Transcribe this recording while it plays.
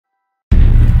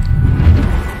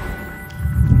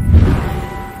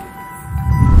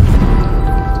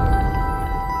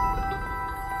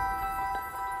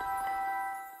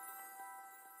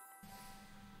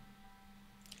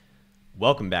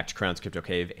Welcome back to Krown's Crypto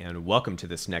Cave, and welcome to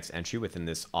this next entry within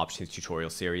this options tutorial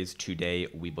series. Today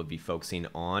we will be focusing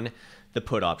on the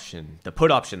put option. The put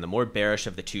option, the more bearish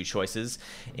of the two choices,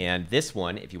 and this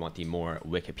one, if you want the more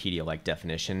Wikipedia-like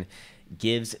definition,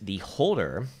 gives the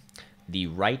holder the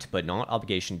right but not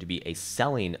obligation to be a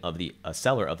seller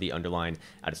of the underlying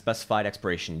at a specified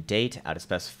expiration date, at a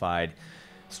specified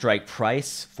strike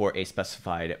price, for a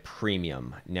specified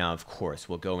premium. Now, of course,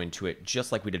 we'll go into it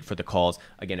just like we did for the calls.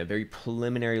 Again, a very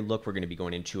preliminary look. We're going to be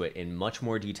going into it in much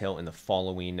more detail in the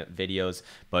following videos.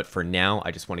 But for now,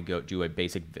 I just want to go do a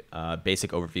basic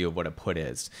overview of what a put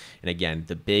is. And again,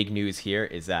 the big news here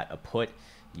is that a put,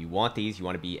 you want these, you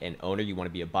want to be an owner, you want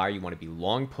to be a buyer, you want to be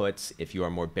long puts if you are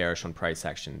more bearish on price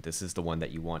action. This is the one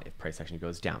that you want if price action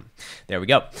goes down. There we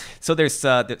go. So there's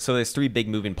three big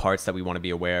moving parts that we want to be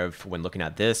aware of when looking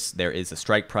at this. There is the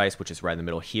strike price, which is right in the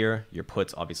middle here. Your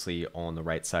puts obviously on the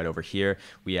right side over here.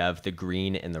 We have the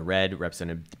green and the red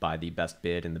represented by the best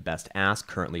bid and the best ask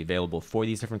currently available for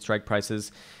these different strike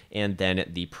prices, and then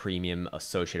the premium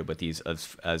associated with these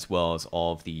as well as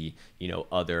all of the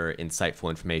other insightful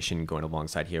information going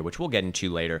alongside here, which we'll get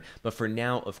into later. But for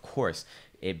now, of course,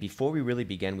 before we really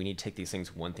begin, we need to take these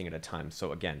things one thing at a time.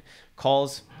 So again,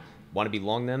 calls, want to be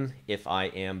long them if I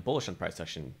am bullish on price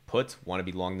action. Puts, want to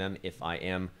be long them if I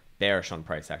am bearish on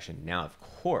price action. Now, of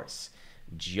course,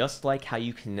 just like how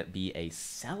you can be a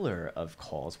seller of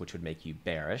calls, which would make you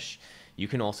bearish, you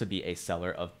can also be a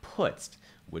seller of puts,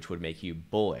 which would make you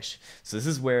bullish. So this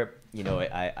is where,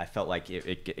 I felt like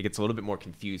it gets a little bit more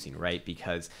confusing, right?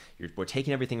 Because we're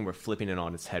taking everything and we're flipping it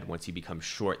on its head once you become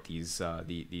short these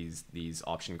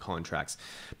option contracts.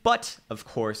 But of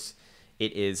course,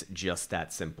 it is just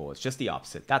that simple. It's just the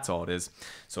opposite. That's all it is.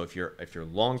 So if you're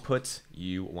long puts,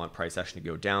 you want price action to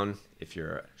go down. If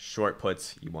you're short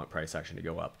puts, you want price action to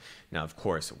go up. Now, of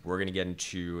course, we're going to get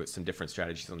into some different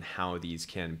strategies on how these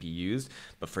can be used.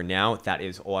 But for now, that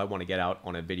is all I want to get out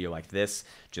on a video like this.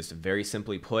 Just very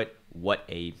simply put what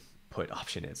a put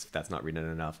option is, if that's not reading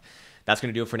it enough. That's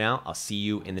going to do it for now. I'll see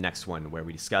you in the next one where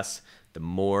we discuss the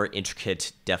more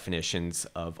intricate definitions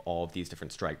of all of these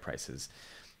different strike prices.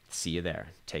 See you there.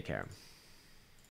 Take care.